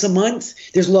blooming once a month.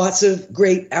 There's lots of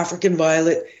great African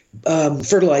violet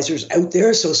fertilizers out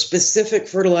there. So specific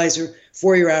fertilizer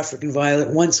for your African violet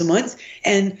once a month.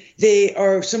 And they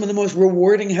are some of the most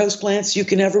rewarding houseplants you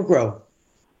can ever grow.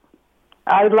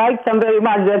 I like them very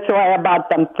much. That's why I bought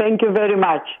them. Thank you very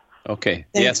much. Okay.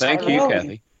 Thanks, thank you,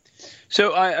 Kathy.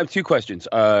 So I have two questions.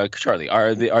 Charlie,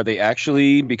 are they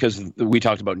actually, because we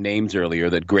talked about names earlier,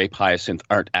 that grape hyacinth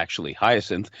aren't actually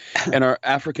hyacinth, and are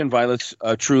African violets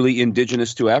truly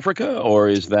indigenous to Africa, or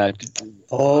is that...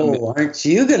 Oh, aren't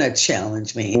you going to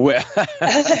challenge me? Well,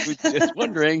 I was just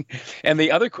wondering. And the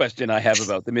other question I have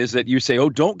about them is that you say,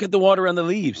 don't get the water on the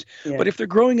leaves. Yeah. But if they're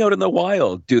growing out in the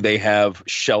wild, do they have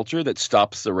shelter that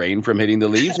stops the rain from hitting the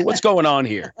leaves? What's going on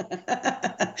here?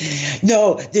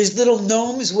 No, there's little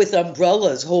gnomes with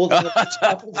umbrellas holding up the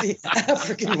top of the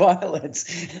African violets.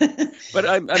 But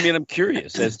I'm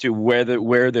curious as to where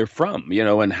they're from,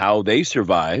 and how they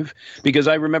survive. Because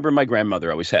I remember my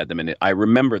grandmother always had them, and I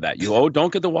remember that.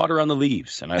 Don't get the water on the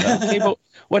leaves. And I thought, okay, but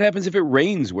what happens if it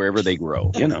rains wherever they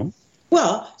grow?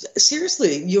 Well,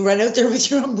 seriously, you run out there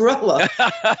with your umbrella.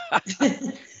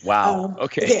 Wow.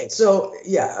 Okay. So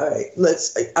yeah, all right.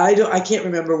 I can't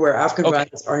remember where African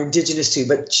violets are indigenous to,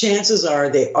 but chances are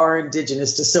they are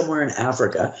indigenous to somewhere in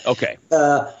Africa. Okay.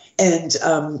 And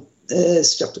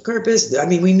Streptocarpus. I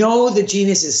mean, we know the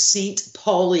genus is Saint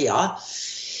Paulia,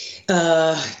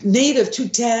 native to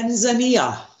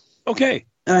Tanzania. Okay.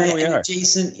 And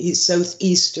adjacent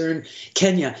southeastern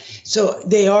Kenya. So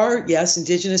they are, yes,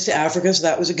 indigenous to Africa. So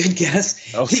that was a good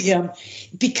guess. Okay.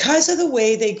 Because of the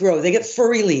way they grow, they get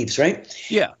furry leaves, right?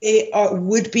 Yeah.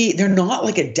 They're not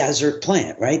like a desert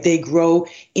plant, right? They grow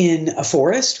in a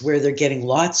forest where they're getting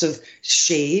lots of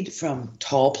shade from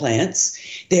tall plants.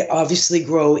 They obviously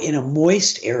grow in a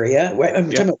moist area. I'm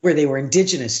talking about where they were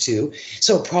indigenous to.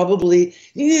 So probably,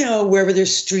 wherever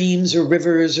there's streams or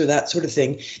rivers or that sort of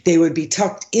thing, they would be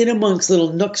tucked in amongst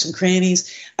little nooks and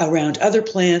crannies around other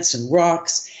plants and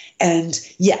rocks. And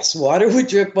yes, water would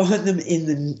drip on them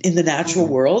in the natural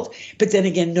world. But then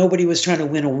again, nobody was trying to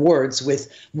win awards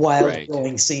with wild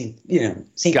growing Saint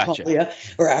Paulia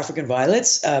or African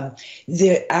violets.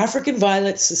 The African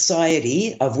Violet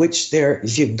Society, of which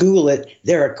if you Google it,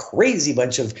 they're a crazy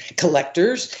bunch of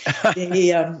collectors.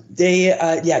 They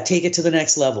take it to the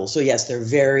next level. So yes, they're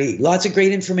lots of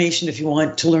great information if you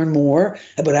want to learn more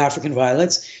about African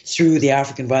violets through the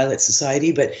African Violet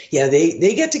Society. But yeah,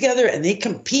 they get together and they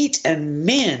compete. And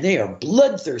man, they are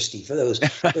bloodthirsty for those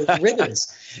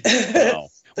ribbons. Wow.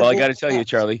 Well, I got to tell you,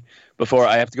 Charlie, before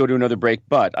I have to go to another break,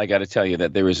 but I got to tell you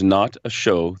that there is not a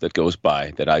show that goes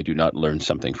by that I do not learn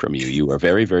something from you. You are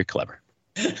very, very clever.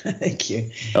 Thank you.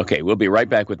 Okay, we'll be right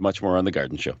back with much more on The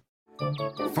Garden Show.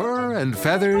 Fur and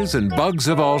feathers and bugs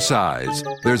of all size.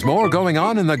 There's more going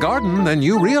on in the garden than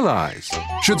you realize.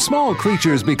 Should small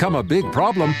creatures become a big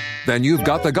problem, then you've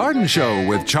got The Garden Show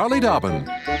with Charlie Dobbin.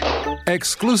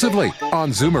 Exclusively on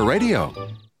Zoomer Radio.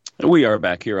 We are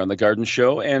back here on The Garden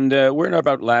Show, and we're in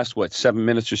about last, 7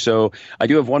 minutes or so. I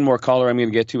do have one more caller I'm going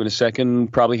to get to in a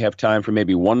second. Probably have time for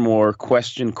maybe one more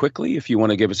question quickly. If you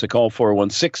want to give us a call,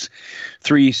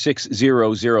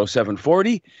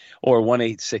 416-360-0740 or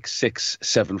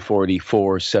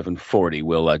 1-866-740-4740.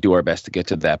 We'll do our best to get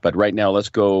to that. But right now, let's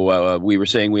go. We were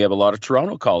saying we have a lot of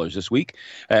Toronto callers this week.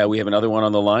 We have another one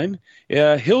on the line.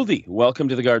 Hildy, welcome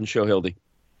to The Garden Show, Hildy.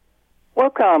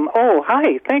 Welcome. Oh,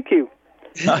 hi. Thank you.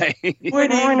 Hi.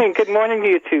 Good morning. Good morning to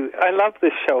you two. I love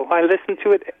this show. I listen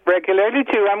to it regularly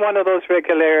too. I'm one of those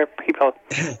regular people.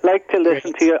 Like to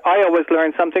listen to you. I always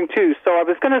learn something too. So I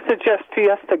was going to suggest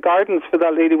Fiesta Gardens for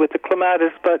that lady with the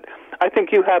clematis, but I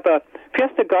think you have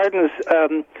Fiesta Gardens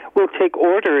will take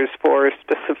orders for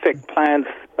specific plants,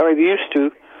 or they used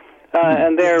to,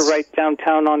 and they're right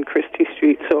downtown on Christie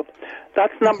Street. So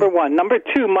that's number one. Number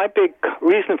two, my big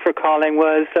reason for calling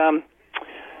was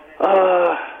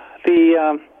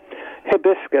the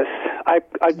hibiscus. I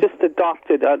just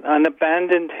adopted an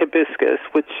abandoned hibiscus,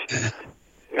 which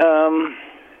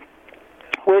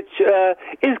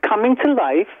is coming to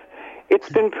life. It's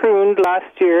been pruned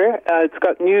last year. It's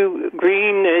got new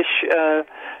greenish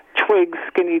twigs,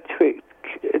 skinny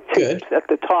tips at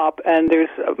the top, and there's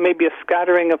maybe a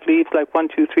scattering of leaves, like 1,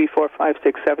 2, 3, 4, 5,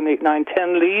 6, 7, 8, 9,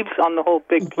 10 leaves on the whole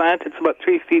big plant. It's about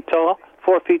 3 feet tall,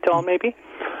 4 feet tall maybe.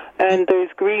 and there's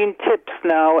green tips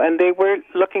now, and they were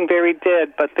looking very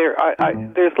dead, but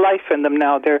there's life in them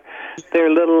now. They're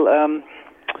little,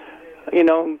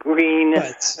 green,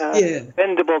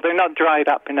 bendable. They're not dried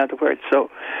up, in other words. So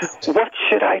what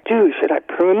should I do? Should I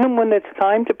prune them when it's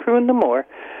time to prune them, or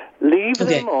leave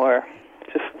them, or...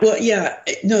 Well, yeah,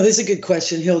 no, this is a good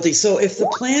question, Hildy. So if the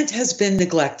plant has been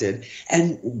neglected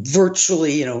and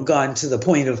virtually, gone to the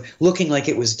point of looking like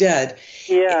it was dead,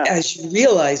 as you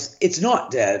realize, it's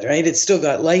not dead, right? It's still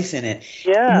got life in it.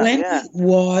 When you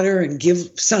water and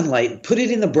give sunlight, put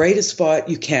it in the brightest spot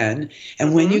you can.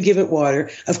 And when you give it water,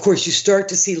 of course, you start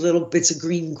to see little bits of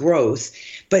green growth.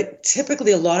 But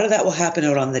typically, a lot of that will happen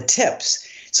out on the tips.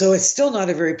 So it's still not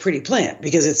a very pretty plant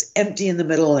because it's empty in the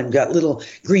middle and got little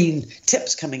green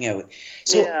tips coming out.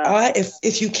 So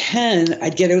if you can,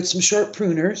 I'd get out some sharp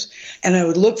pruners and I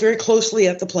would look very closely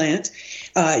at the plant.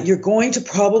 You're going to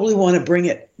probably want to bring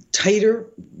it tighter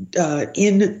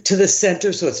into the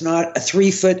center, so it's not a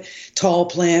 3-foot tall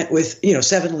plant with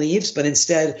 7 leaves, but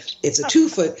instead it's a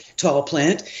 2-foot tall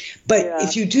plant. But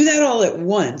if you do that all at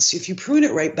once, if you prune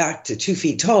it right back to 2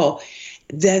 feet tall,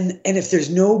 and if there's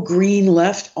no green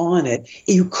left on it,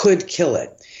 you could kill it.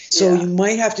 So you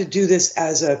might have to do this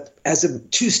as a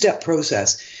 2-step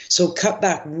process. So cut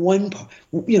back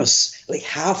like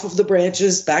half of the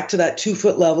branches back to that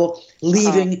 2-foot level,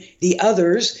 leaving the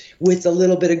others with a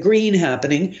little bit of green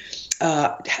happening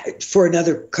for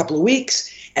another couple of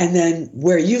weeks. And then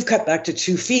where you've cut back to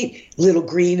 2 feet, little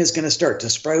green is going to start to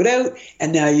sprout out.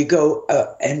 And now you go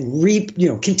and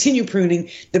continue pruning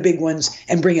the big ones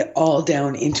and bring it all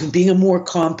down into being a more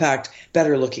compact,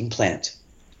 better looking plant.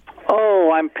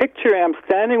 Oh, I'm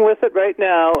standing with it right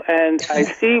now, and I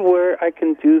see where I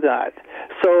can do that.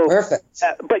 So perfect.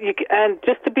 And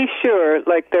just to be sure,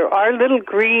 like there are little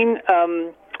green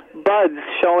buds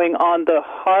showing on the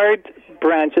hard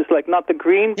branches, like not the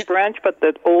green branch, but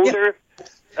the older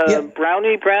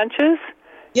brownie branches.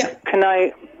 Yeah. Can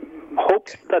I hope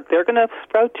that they're going to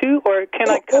sprout too, or can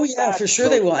I? Oh yeah, for sure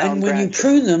they will. And when you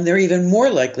prune them, they're even more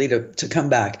likely to come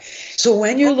back. So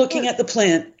when you're looking at the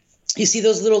plant, you see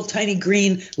those little tiny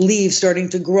green leaves starting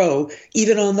to grow,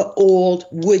 even on the old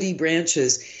woody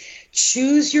branches.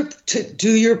 Choose to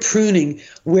do your pruning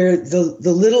where the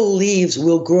little leaves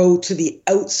will grow to the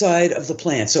outside of the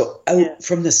plant, so out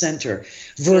from the center,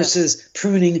 versus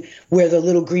pruning where the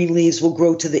little green leaves will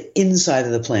grow to the inside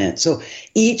of the plant. So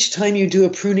each time you do a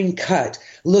pruning cut,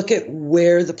 look at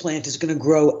where the plant is going to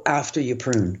grow after you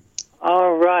prune.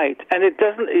 All right. And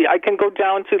I can go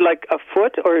down to like a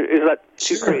foot, or is that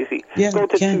too crazy? Yeah, go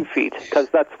to 2 feet, because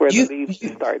that's where the leaves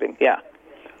are starting. Yeah.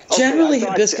 Generally,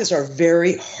 hibiscus are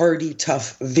very hardy,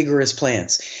 tough, vigorous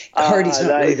plants. Hardy's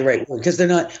not really the right word, because they're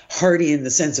not hardy in the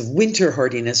sense of winter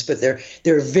hardiness, but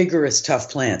they're vigorous,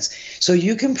 tough plants. So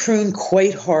you can prune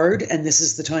quite hard, and this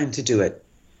is the time to do it.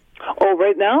 Oh,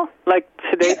 right now? Like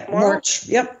today, tomorrow? March,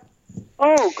 yep.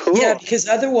 Oh, cool. Yeah, because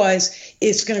otherwise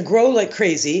it's going to grow like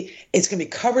crazy. It's going to be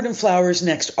covered in flowers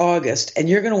next August, and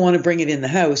you're going to want to bring it in the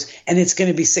house, and it's going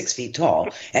to be 6 feet tall.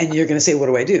 And you're going to say, what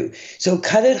do I do? So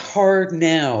cut it hard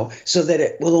now so that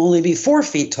it will only be 4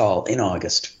 feet tall in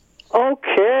August.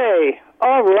 Okay.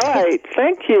 All right.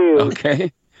 Thank you.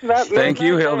 Okay. Thank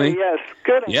you, Hildy. Yes.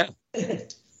 Good. Yeah.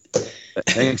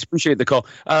 Thanks. Appreciate the call.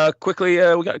 Quickly,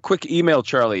 we got a quick email,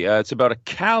 Charlie. It's about a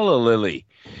calla lily.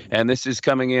 And this is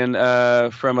coming in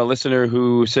from a listener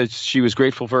who said she was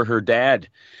grateful for her dad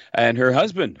and her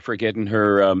husband for getting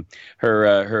her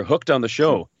hooked on the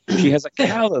show. She has a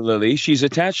calla lily. She's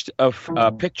attached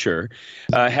a picture,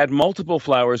 had multiple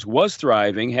flowers, was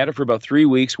thriving, had it for about 3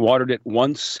 weeks, watered it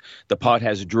once. The pot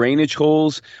has drainage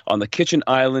holes on the kitchen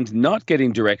island, not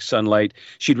getting direct sunlight.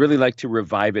 She'd really like to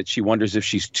revive it. She wonders if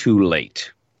she's too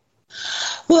late.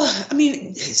 Well, I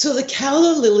mean, so the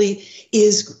calla lily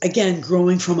is, again,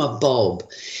 growing from a bulb.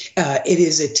 It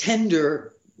is a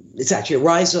tender, it's actually a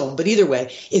rhizome, but either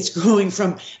way, it's growing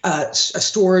from a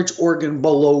storage organ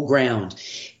below ground.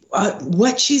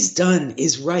 What she's done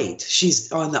is right.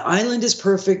 She's on the island is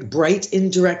perfect, bright,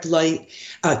 indirect light,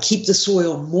 keep the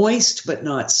soil moist but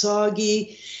not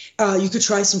soggy. You could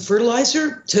try some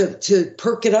fertilizer to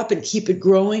perk it up and keep it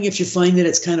growing if you find that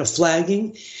it's kind of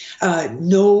flagging.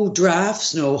 No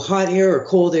drafts, no hot air or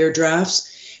cold air drafts.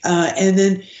 And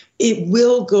then it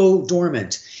will go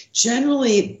dormant.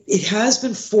 Generally, it has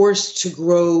been forced to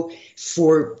grow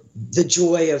for the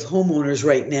joy of homeowners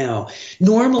right now.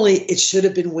 Normally, it should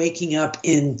have been waking up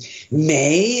in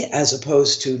May as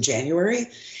opposed to January.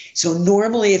 So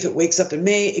normally if it wakes up in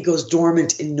May, it goes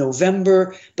dormant in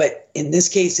November, but in this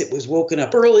case it was woken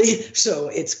up early, so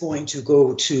it's going to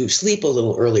go to sleep a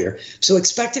little earlier. So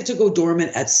expect it to go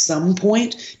dormant at some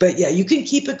point, but yeah, you can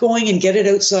keep it going and get it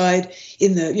outside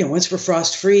in the, once we're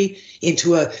frost free,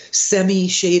 into a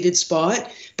semi-shaded spot,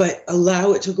 but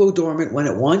allow it to go dormant when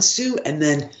it wants to, and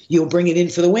then you'll bring it in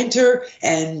for the winter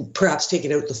and perhaps take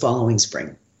it out the following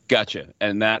spring. Gotcha.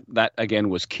 And that again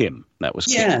was Kim. That was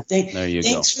Kim. There you go.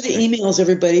 Thanks for the emails,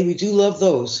 everybody. We do love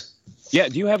those. Yeah.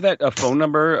 Do you have that phone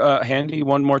number handy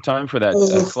one more time for that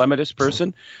Clematis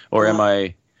person? Or am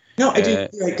I? No, I do.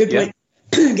 Right, good point.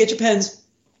 Get your pens.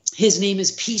 His name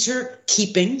is Peter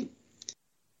Keeping,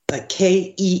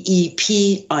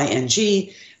 Keeping.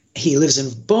 He lives in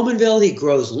Bowmanville. He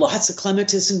grows lots of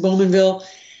clematis in Bowmanville.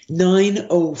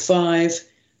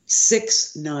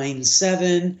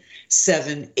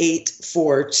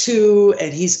 905-697-7842,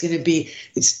 and he's going to be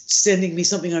sending me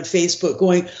something on Facebook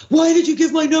going, why did you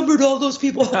give my number to all those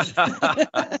people?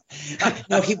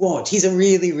 No, he won't. He's a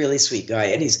really, really sweet guy,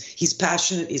 and he's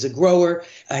passionate. He's a grower.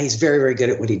 He's very, very good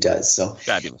at what he does. So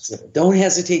fabulous. So don't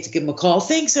hesitate to give him a call.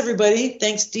 Thanks, everybody.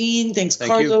 Thanks, Dean. Thanks,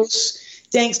 Carlos.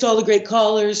 Thanks to all the great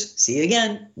callers. See you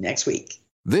again next week.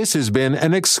 This has been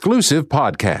an exclusive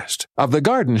podcast of The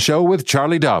Garden Show with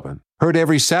Charlie Dobbin. Heard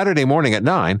every Saturday morning at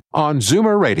 9 on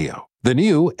Zoomer Radio, the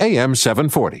new AM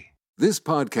 740. This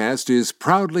podcast is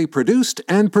proudly produced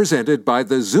and presented by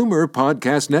the Zoomer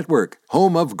Podcast Network,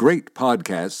 home of great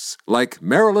podcasts like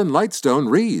Marilyn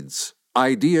Lightstone Reads,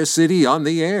 Idea City on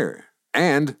the Air,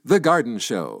 and The Garden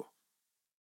Show.